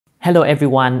Hello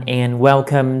everyone and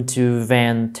welcome to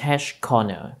WAN Tech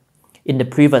Corner. In the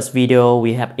previous video,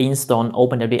 we have installed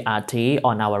OpenWRT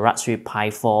on our Raspberry Pi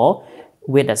 4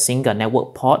 with a single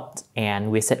network port,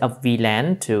 and we set up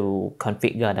VLAN to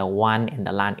configure the WAN and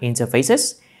the LAN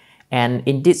interfaces. And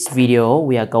in this video,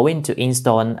 we are going to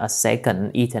install a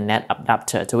second Ethernet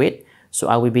adapter to it. So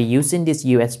I will be using this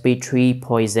USB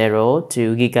 3.0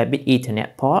 to Gigabit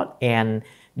Ethernet port, and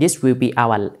this will be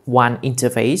our WAN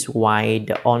interface, while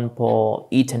the on-port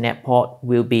Ethernet port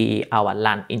will be our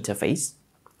LAN interface,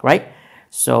 right?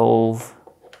 So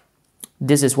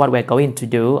this is what we're going to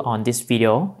do on this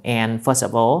video. And first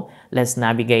of all, let's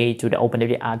navigate to the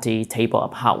OpenWRT table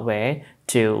of hardware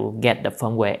to get the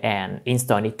firmware and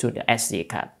install it to the SD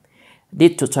card.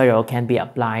 This tutorial can be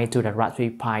applied to the Raspberry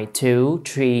Pi 2,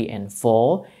 3, and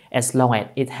 4 as long as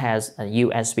it has a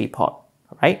USB port,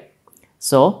 right?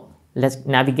 So let's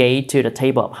navigate to the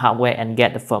table of hardware and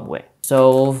get the firmware.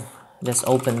 So let's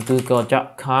open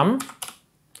google.com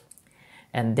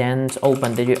and then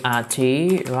open the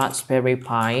WRT Raspberry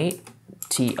Pi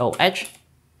TOH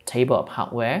table of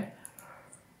hardware.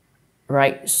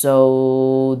 Right,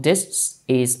 so this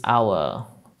is our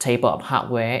table of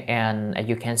hardware, and as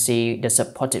you can see, the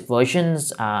supported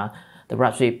versions are the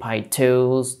Raspberry Pi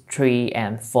 2, 3,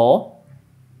 and 4.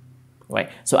 Right,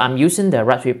 so I'm using the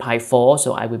Raspberry Pi 4,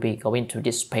 so I will be going to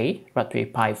this page, Raspberry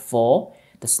Pi 4,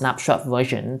 the snapshot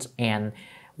version. And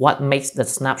what makes the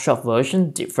snapshot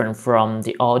version different from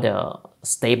the other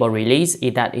stable release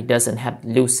is that it doesn't have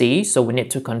LuCI, so we need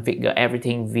to configure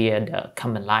everything via the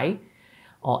command line.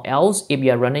 Or else, if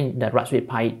you are running the Raspberry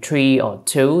Pi 3 or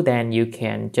 2, then you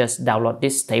can just download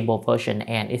this stable version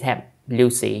and it has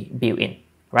LuCI built in,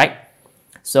 right?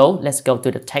 So let's go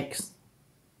to the text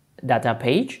data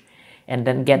page and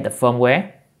then get the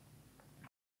firmware.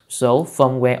 So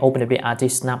firmware OpenWRT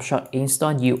snapshot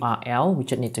install URL, we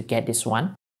just need to get this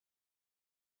one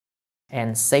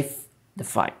and save the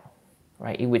file,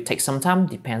 right? It will take some time,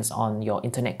 depends on your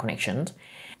internet connection.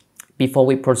 Before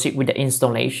we proceed with the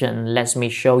installation, let me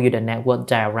show you the network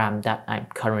diagram that I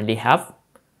currently have.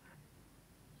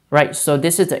 Right, so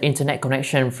this is the internet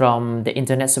connection from the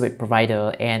internet service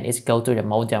provider, and it's go to the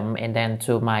modem and then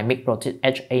to my micro:bit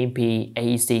HAP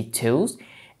AEC tools.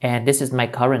 And this is my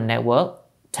current network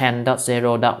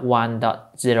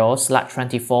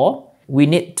 10.0.1.0/24. We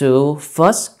need to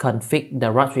first configure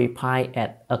the Raspberry Pi as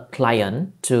a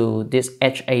client to this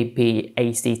HAP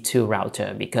AC2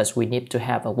 router because we need to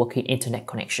have a working internet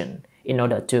connection in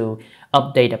order to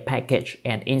update the package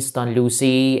and install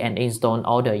LuCI and install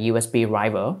all the USB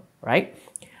driver, right?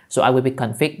 So I will be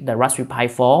configure the Raspberry Pi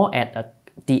 4 at a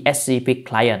DHCP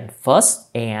client first,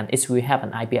 and it will have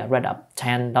an IP address of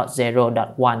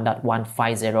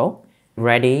 10.0.1.150.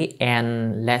 Ready,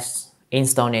 and let's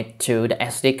install it to the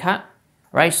SD card.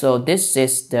 Right, so this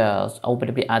is the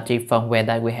OpenWRT firmware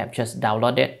that we have just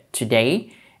downloaded today,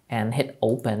 and hit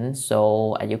open.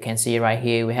 So as you can see right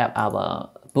here, we have our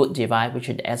boot device, which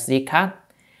is the SD card,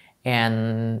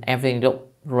 and everything looks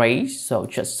great. So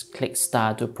just click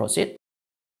start to proceed.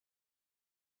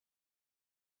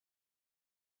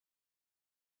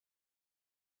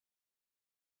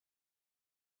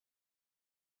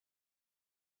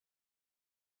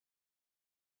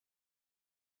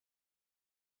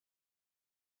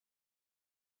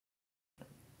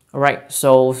 Alright,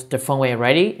 so the firmware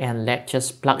ready, and let's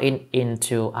just plug it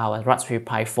into our Raspberry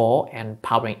Pi 4 and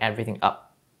powering everything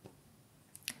up.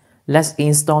 Let's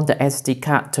install the SD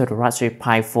card to the Raspberry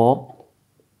Pi 4.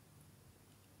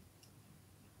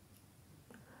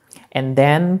 And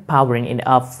then powering it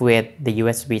up with the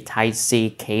USB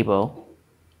Type-C cable.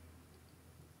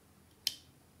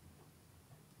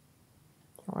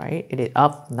 Alright, it is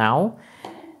up now.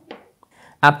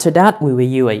 After that, we will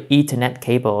use an Ethernet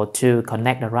cable to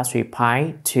connect the Raspberry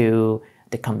Pi to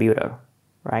the computer,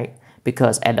 right?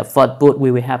 Because at the first boot,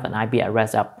 we will have an IP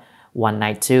address of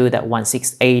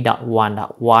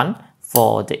 192.168.1.1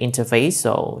 for the interface.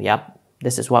 So, yep,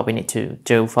 this is what we need to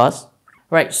do first.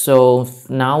 Right, so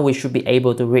now we should be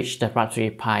able to reach the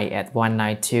Raspberry Pi at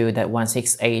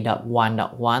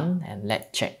 192.168.1.1, and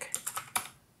let's check.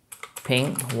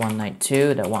 Ping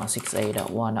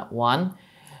 192.168.1.1.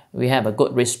 We have a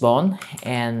good response,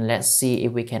 and let's see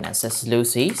if we can access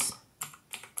LuCI.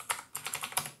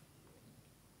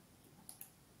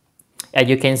 As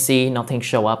you can see, nothing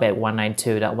show up at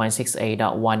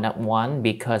 192.168.1.1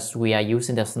 because we are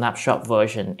using the snapshot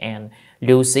version and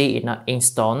LuCI is not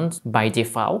installed by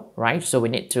default, right? So we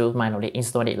need to manually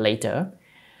install it later.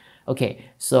 Okay,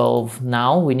 so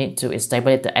now we need to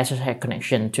establish the SSH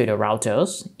connection to the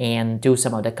routers and do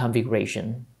some of the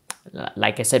configuration.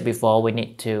 Like I said before, we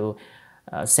need to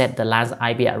set the LAN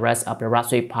IP address of the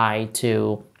Raspberry Pi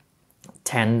to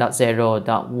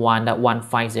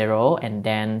 10.0.1.150 and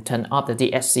then turn off the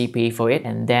DHCP for it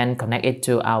and then connect it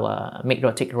to our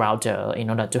MikroTik router in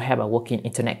order to have a working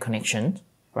internet connection,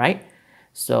 right?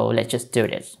 So let's just do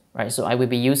this, right? So I will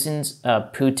be using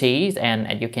PuTTY, and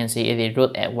as you can see it is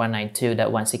root at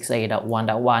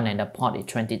 192.168.1.1 and the port is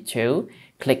 22.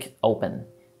 Click open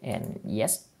and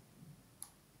yes.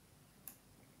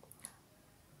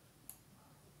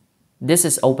 This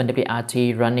is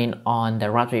OpenWRT running on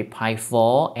the Raspberry Pi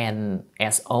 4, and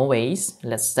as always,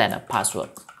 let's set a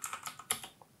password.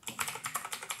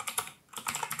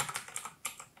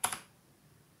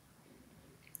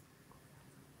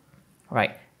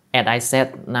 Right, as I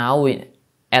said now,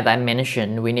 as I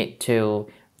mentioned, we need to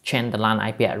change the LAN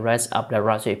IP address of the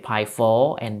Raspberry Pi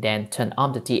 4 and then turn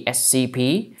off the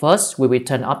DHCP. First, we will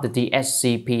turn off the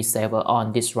DHCP server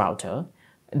on this router.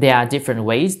 There are different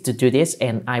ways to do this,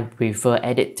 and I prefer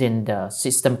editing the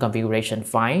system configuration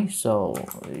file. So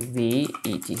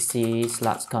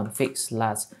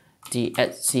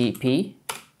etc/config/DHCP,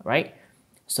 right?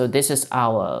 So this is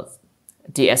our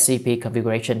DHCP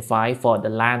configuration file for the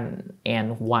LAN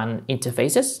and WAN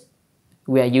interfaces.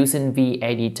 We are using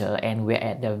vEditor and we're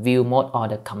at the view mode or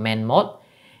the command mode,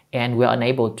 and we're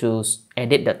unable to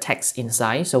edit the text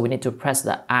inside. So we need to press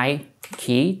the I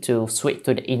key to switch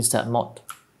to the insert mode.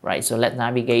 Right, so let's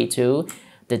navigate to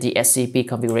the DHCP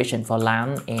configuration for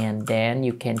LAN, and then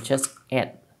you can just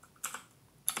add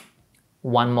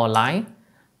one more line,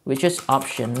 which is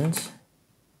options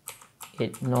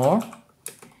ignore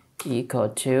equal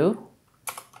to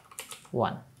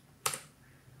 1.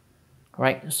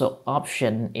 Right, so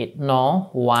option ignore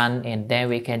 1, and then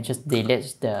we can just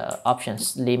delete the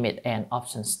options limit and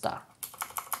option star.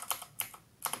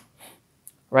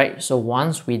 Right, so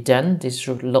once we're done, this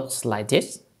should look like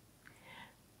this.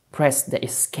 Press the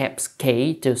escape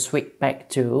key to switch back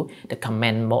to the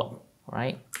command mode,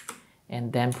 right?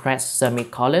 And then press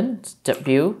semicolon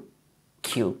W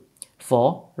Q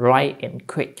for write and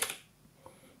quit.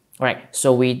 Right,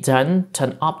 so we done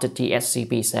turn off the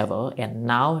DHCP server, and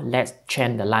now let's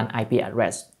change the LAN IP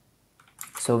address.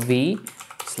 So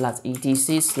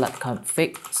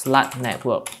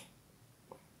v/etc/config/network.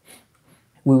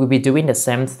 We will be doing the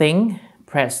same thing.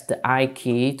 Press the I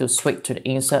key to switch to the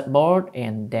insert mode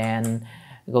and then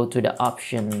go to the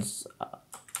options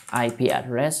IP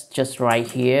address. Just right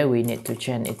here, we need to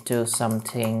change it to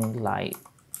something like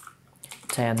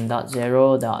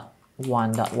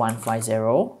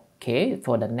 10.0.1.150. Okay,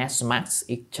 for the next mask,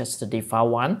 it's just the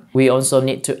default one. We also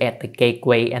need to add the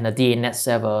gateway and the DNS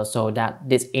server so that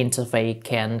this interface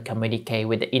can communicate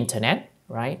with the internet,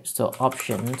 right? So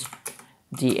options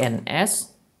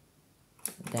DNS,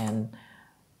 then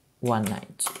one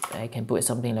night. I can put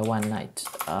something like one night,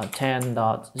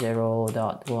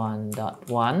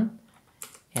 10.0.1.1,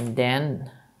 and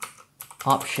then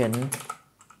option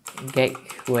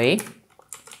gateway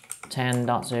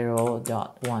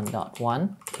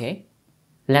 10.0.1.1. Okay,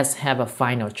 let's have a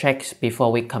final check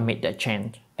before we commit the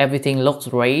change. Everything looks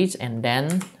great, and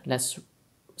then let's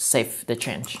save the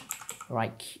change.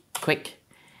 Right click.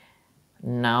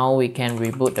 Now we can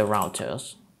reboot the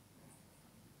routers.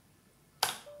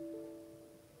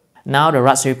 Now the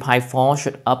Raspberry Pi 4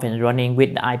 should up and running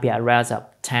with the IP address of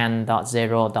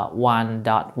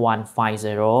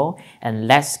 10.0.1.150, and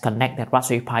let's connect the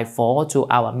Raspberry Pi 4 to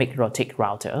our MikroTik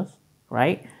router,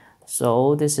 right?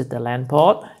 So this is the LAN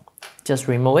port, just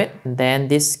remove it, and then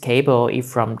this cable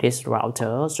is from this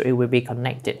router, so it will be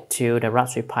connected to the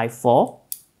Raspberry Pi 4.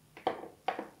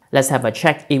 Let's have a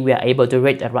check if we are able to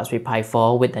reach the Raspberry Pi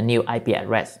 4 with the new IP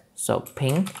address. So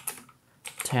ping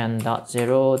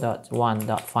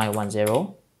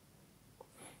 10.0.1.510.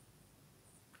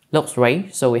 Looks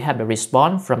great, so we have the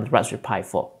response from the Raspberry Pi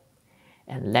 4.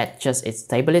 And let's just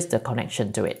establish the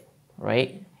connection to it,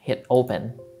 right? Hit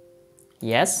open.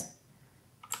 Yes.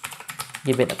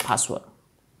 Give it a password.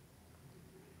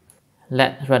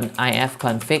 Let's run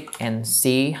ifconfig and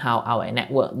see how our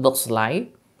network looks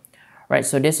like. Right,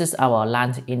 so this is our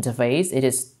LAN interface. It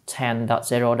is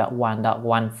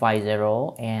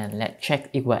 10.0.1.150, and let's check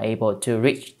if we're able to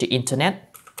reach the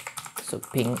internet. So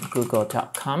ping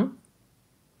google.com.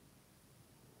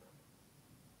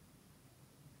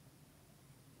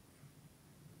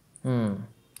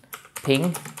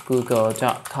 Ping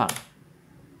google.com.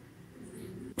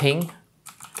 Ping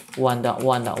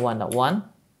 1.1.1.1.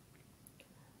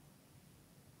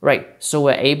 Right, so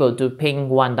we're able to ping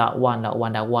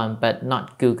 1.1.1.1 but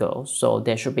not Google, so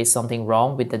there should be something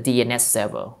wrong with the DNS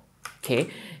server. Okay,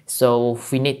 So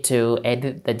we need to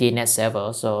edit the DNS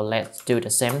server. So let's do the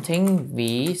same thing,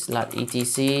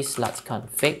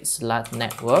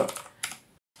 v/etc/config/network,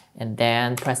 and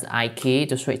then press the I key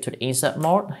to switch to the insert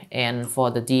mode. And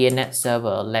for the DNS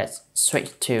server, let's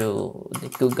switch to the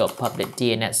Google public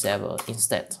DNS server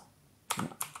instead.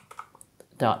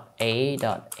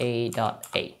 .a.a.a.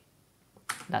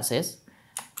 That's it.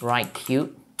 Right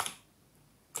click,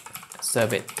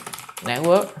 service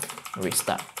network,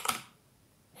 restart.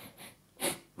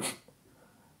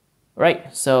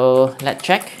 Right, so let's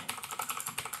check.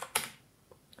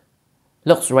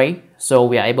 Looks great. So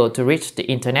we are able to reach the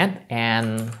internet,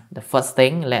 and the first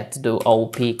thing, let's do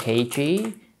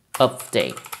opkg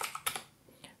update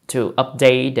to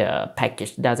update the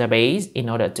package database in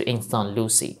order to install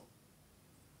LuCI.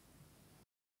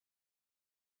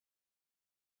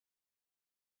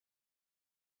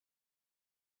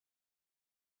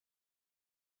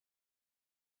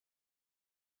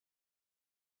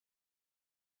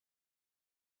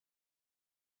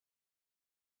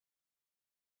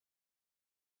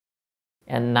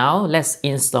 And now let's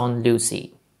install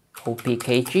LuCI.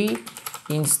 opkg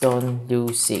install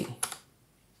LuCI.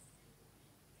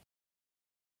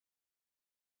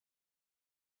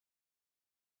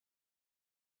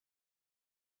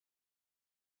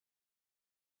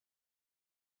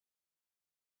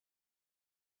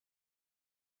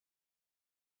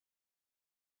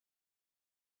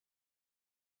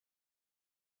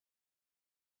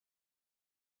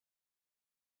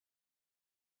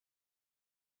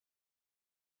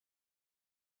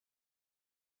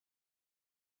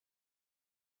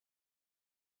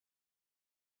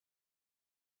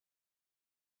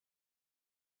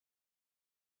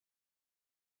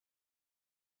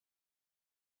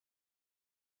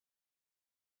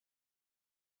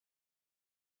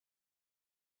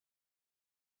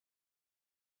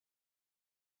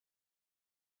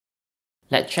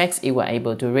 Let's check if we're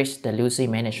able to reach the LuCI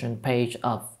management page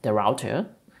of the router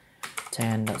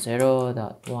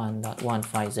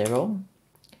 10.0.1.150,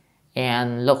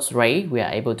 and looks great. We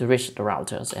are able to reach the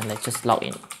routers, and let's just log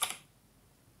in.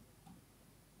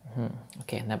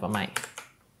 Okay, never mind.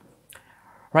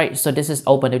 Right, so this is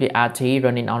OpenWRT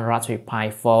running on Raspberry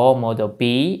Pi 4 Model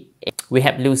B. We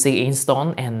have LuCI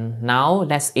installed, and now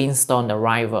let's install the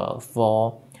driver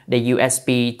for the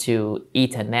USB to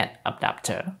Ethernet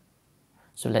adapter.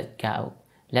 So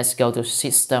let's go to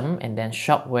System and then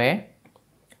Software.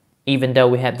 Even though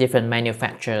we have different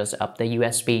manufacturers of the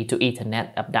USB to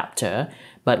Ethernet adapter,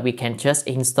 but we can just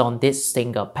install this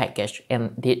single package,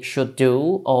 and it should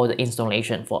do all the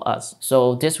installation for us.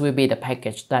 So this will be the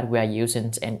package that we are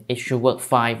using, and it should work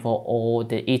fine for all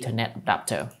the Ethernet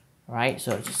adapter. Right,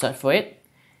 so just search for it,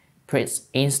 press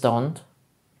install,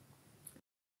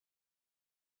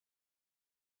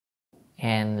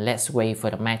 and let's wait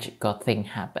for the magical thing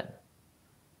happen.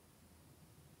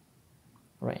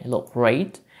 Right, look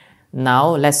great.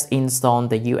 Now let's install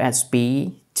the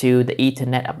USB to the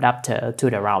Ethernet adapter to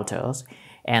the routers.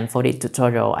 And for this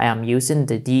tutorial, I am using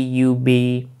the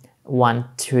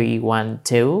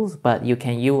DUB1312, but you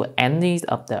can use any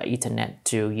of the Ethernet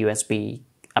to USB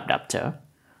adapter.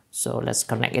 So let's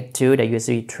connect it to the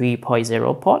USB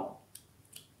 3.0 port.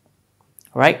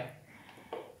 Right,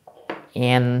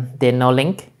 and then no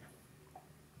link.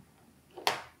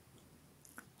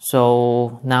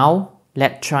 So now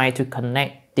let's try to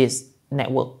connect this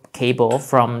network cable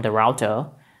from the router.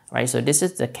 Right, so this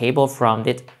is the cable from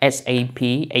this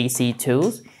SAP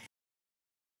AC2.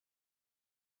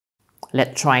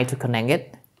 Let's try to connect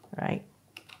it. Right,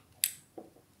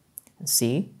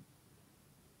 see,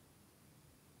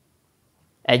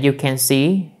 as you can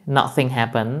see, nothing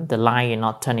happened. The line is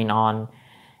not turning on,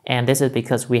 and this is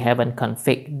because we haven't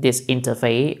configured this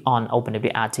interface on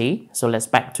OpenWRT. So let's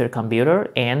back to the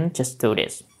computer and just do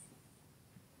this.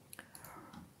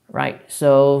 Right,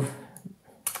 so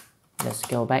let's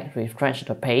go back, refresh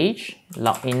the page,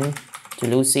 log in to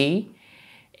LuCI,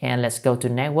 and let's go to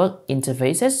network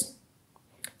interfaces.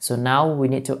 So now we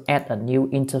need to add a new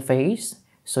interface.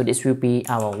 So this will be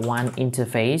our WAN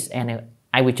interface, and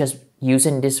I will just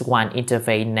using this WAN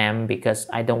interface name because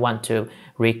I don't want to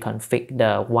reconfigure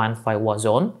the WAN firewall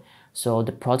zone. So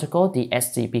the protocol, the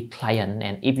DHCP client,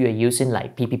 and if you are using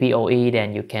like PPPoE,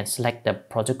 then you can select the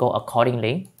protocol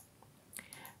accordingly.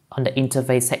 On the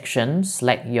interface section,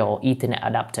 select your Ethernet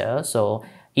adapter. So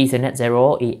Ethernet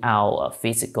 0 is our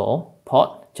physical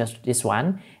port, just this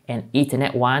one, and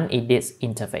Ethernet 1 is this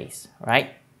interface,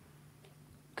 right?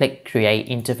 Click Create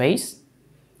Interface.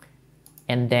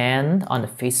 And then on the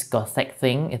physical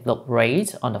setting, it looks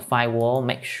great. On the firewall,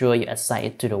 make sure you assign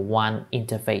it to the WAN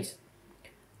interface.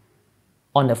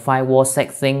 On the firewall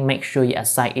setting, make sure you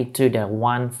assign it to the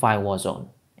one firewall zone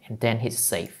and then hit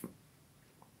save.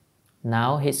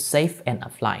 Now hit save and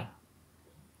apply.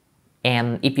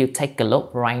 And if you take a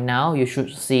look right now, you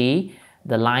should see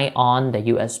the line on the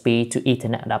USB to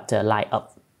Ethernet adapter light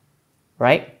up,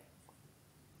 right?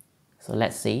 So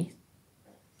let's see.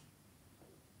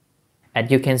 As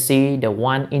you can see, the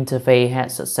WAN interface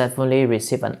has successfully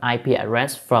received an IP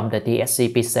address from the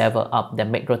DHCP server of the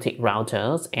MikroTik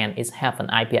routers, and it has an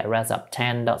IP address of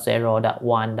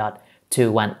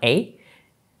 10.0.1.218.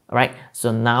 Alright,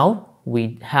 so now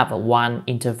we have a WAN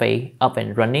interface up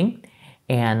and running,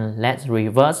 and let's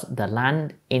reverse the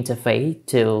LAN interface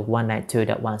to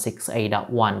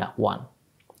 192.168.1.1.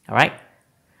 Alright,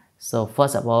 so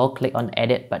first of all, click on the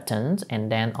edit button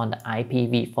and then on the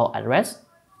IPv4 address.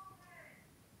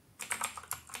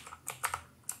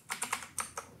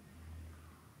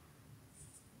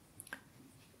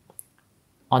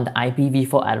 On the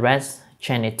IPv4 address,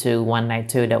 change it to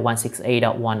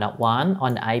 192.168.1.1.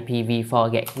 On the IPv4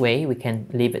 gateway, we can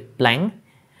leave it blank,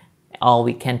 or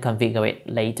we can configure it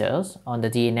later. On the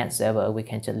DNS server, we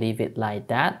can just leave it like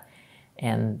that.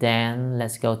 And then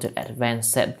let's go to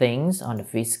advanced settings. On the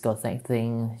physical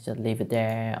settings, just leave it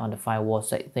there. On the firewall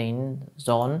setting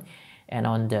zone, and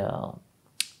on the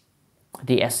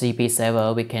DHCP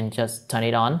server, we can just turn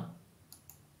it on.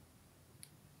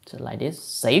 So like this,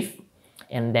 save.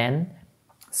 And then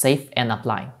save and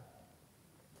apply.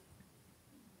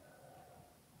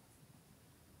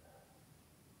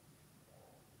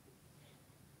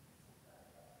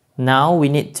 Now we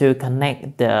need to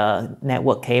connect the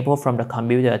network cable from the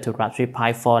computer to Raspberry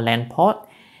Pi 4 LAN port,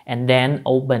 and then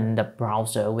open the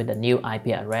browser with the new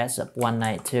IP address of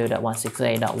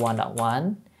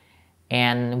 192.168.1.1,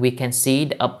 and we can see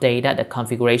the update that the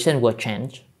configuration will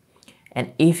change.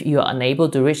 And if you are unable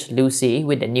to reach LuCI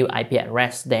with the new IP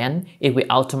address, then it will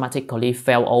automatically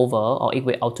fail over, or it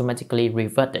will automatically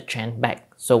revert the chain back.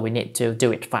 So we need to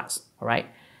do it fast, alright?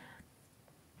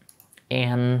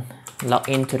 And log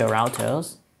into the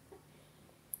routers.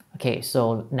 Okay,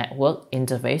 so network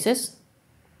interfaces.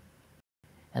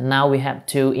 And now we have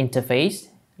two interfaces,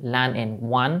 LAN and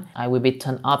WAN. I will be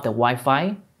turn off the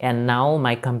Wi-Fi. And now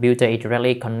my computer is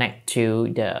directly connected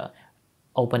to the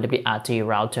OpenWRT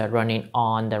router running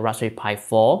on the Raspberry Pi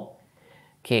 4.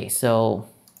 Okay, so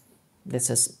this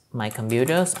is my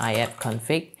computer's IF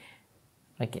config.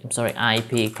 Okay, I'm sorry,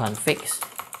 IP configs.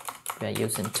 We are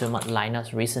using too much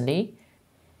Linux recently.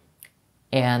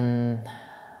 And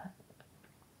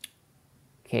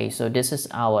okay, so this is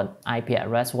our IP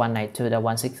address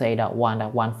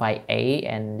 192.168.1.158,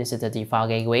 and this is the default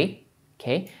gateway.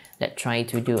 Okay, let's try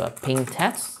to do a ping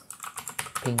test.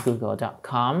 Ping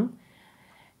google.com.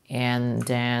 And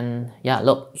then, yeah,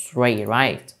 looks great,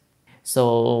 right?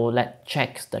 So let's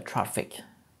check the traffic.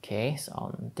 Okay,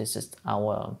 so this is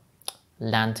our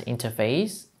LAN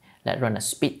interface. Let's run a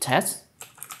speed test.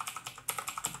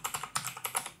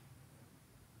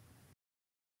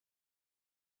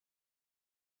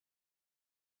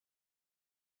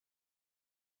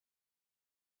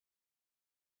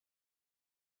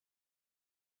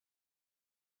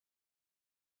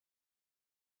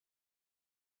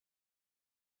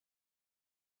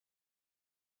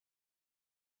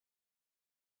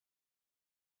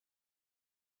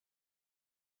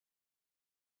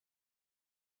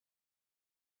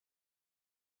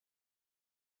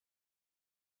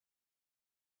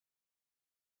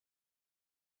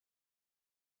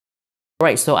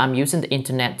 Right, so I'm using the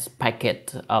internet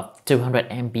packet of 200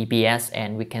 Mbps,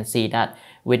 and we can see that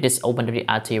with this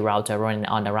OpenWRT router running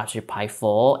on the Raspberry Pi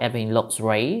 4, everything looks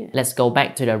great. Let's go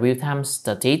back to the real-time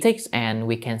statistics, and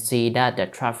we can see that the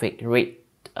traffic reached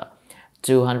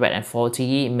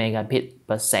 240 megabit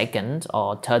per second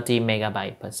or 30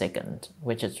 megabyte per second,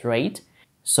 which is great.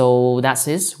 So that's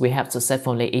it. We have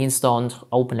successfully installed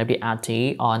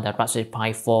OpenWRT on the Raspberry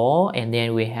Pi 4, and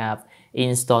then we have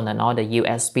installed another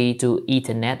USB to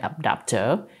Ethernet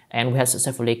adapter, and we have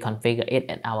successfully configured it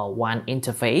at our WAN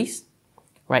interface.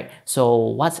 Right, so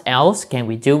what else can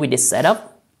we do with this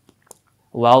setup?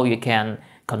 Well, you can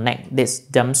connect this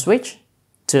dumb switch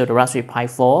to the Raspberry Pi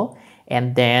 4,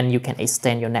 and then you can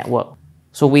extend your network.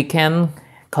 So we can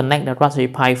connect the Raspberry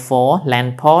Pi 4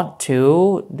 LAN port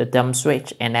to the dumb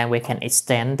switch, and then we can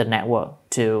extend the network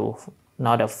to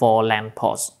another 4 LAN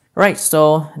ports. Right,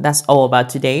 so that's all about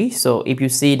today. So if you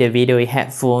see the video is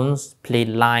helpful, please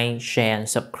like, share, and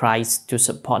subscribe to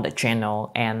support the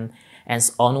channel. And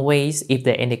as always, if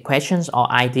there are any questions or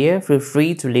ideas, feel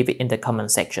free to leave it in the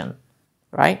comment section.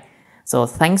 Right? So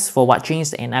thanks for watching,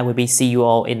 and I will see you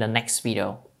all in the next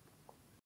video.